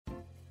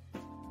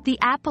The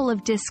Apple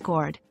of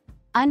Discord.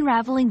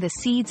 Unraveling the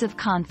Seeds of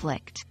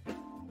Conflict.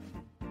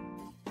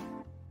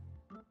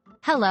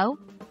 Hello,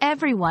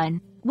 everyone.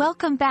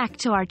 Welcome back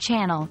to our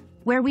channel,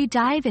 where we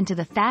dive into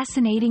the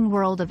fascinating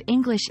world of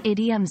English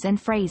idioms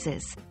and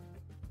phrases.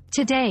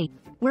 Today,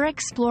 we're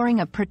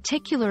exploring a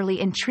particularly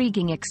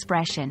intriguing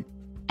expression,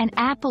 an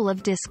apple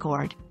of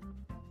discord.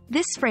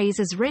 This phrase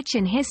is rich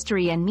in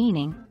history and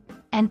meaning,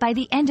 and by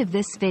the end of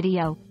this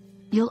video,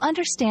 you'll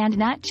understand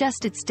not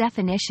just its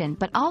definition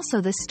but also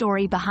the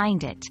story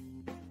behind it.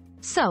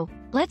 So,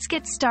 let's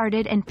get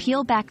started and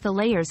peel back the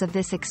layers of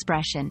this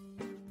expression.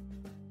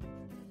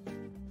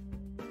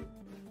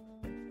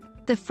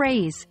 The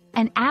phrase,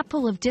 an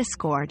apple of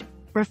discord,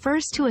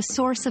 refers to a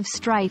source of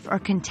strife or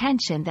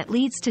contention that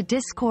leads to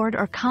discord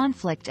or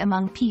conflict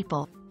among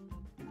people.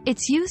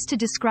 It's used to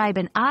describe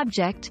an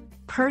object,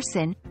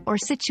 person, or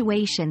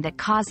situation that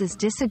causes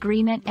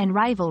disagreement and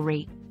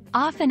rivalry,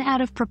 often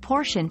out of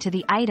proportion to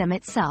the item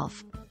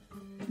itself.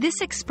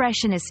 This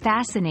expression is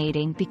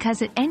fascinating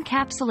because it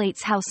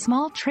encapsulates how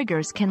small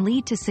triggers can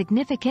lead to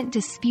significant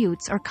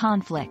disputes or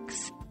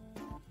conflicts.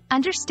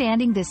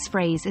 Understanding this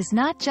phrase is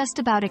not just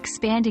about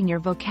expanding your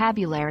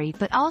vocabulary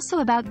but also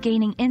about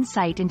gaining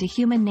insight into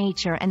human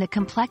nature and the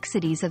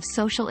complexities of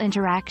social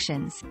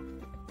interactions.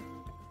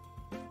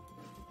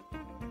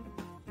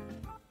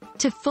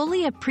 To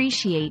fully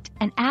appreciate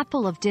an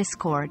apple of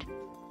discord,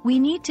 we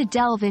need to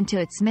delve into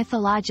its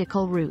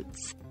mythological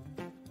roots.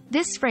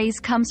 This phrase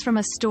comes from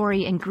a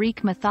story in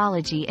Greek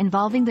mythology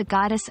involving the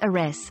goddess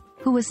Eris,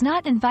 who was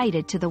not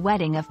invited to the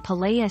wedding of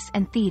Peleus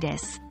and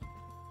Thetis.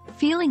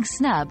 Feeling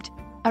snubbed,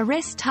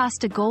 Eris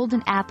tossed a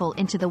golden apple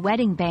into the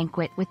wedding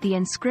banquet with the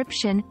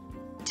inscription,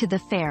 "To the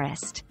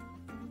fairest."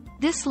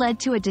 This led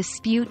to a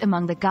dispute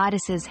among the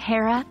goddesses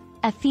Hera,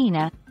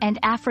 Athena, and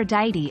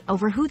Aphrodite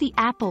over who the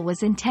apple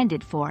was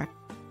intended for.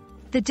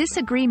 The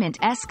disagreement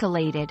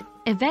escalated,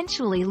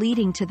 eventually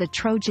leading to the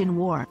Trojan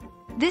War.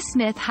 This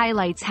myth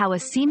highlights how a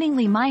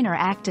seemingly minor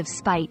act of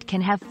spite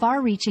can have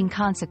far-reaching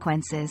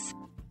consequences.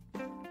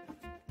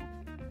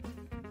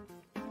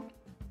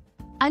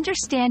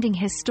 Understanding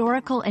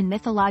historical and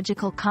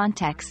mythological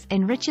contexts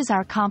enriches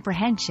our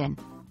comprehension,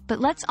 but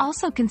let's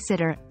also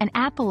consider an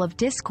apple of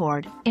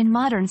discord in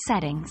modern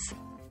settings.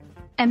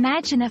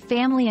 Imagine a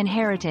family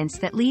inheritance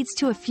that leads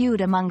to a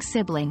feud among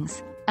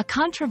siblings, a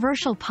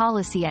controversial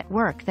policy at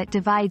work that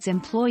divides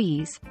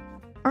employees,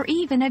 or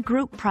even a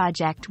group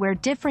project where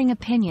differing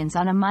opinions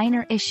on a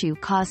minor issue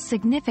cause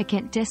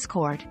significant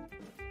discord.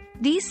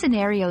 These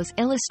scenarios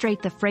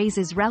illustrate the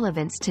phrase's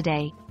relevance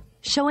today,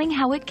 showing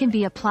how it can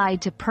be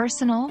applied to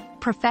personal,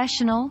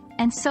 professional,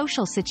 and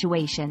social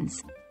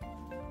situations.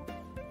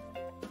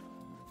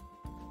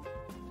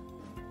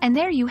 And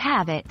there you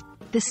have it,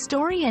 the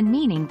story and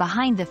meaning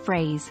behind the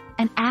phrase,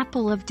 an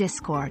apple of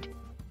discord.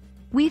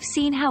 We've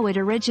seen how it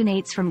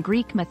originates from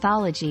Greek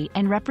mythology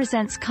and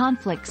represents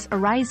conflicts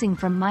arising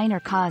from minor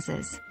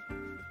causes.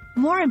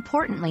 More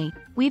importantly,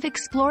 we've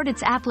explored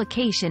its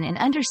application in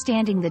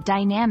understanding the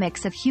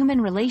dynamics of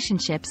human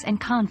relationships and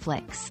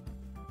conflicts.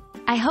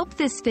 I hope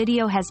this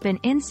video has been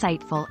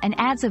insightful and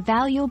adds a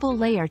valuable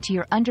layer to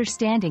your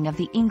understanding of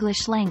the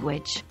English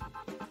language.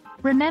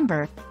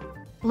 Remember,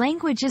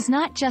 language is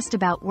not just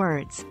about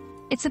words,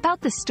 it's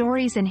about the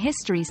stories and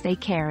histories they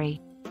carry.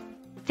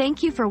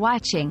 Thank you for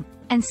watching,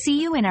 and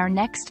see you in our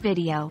next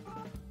video.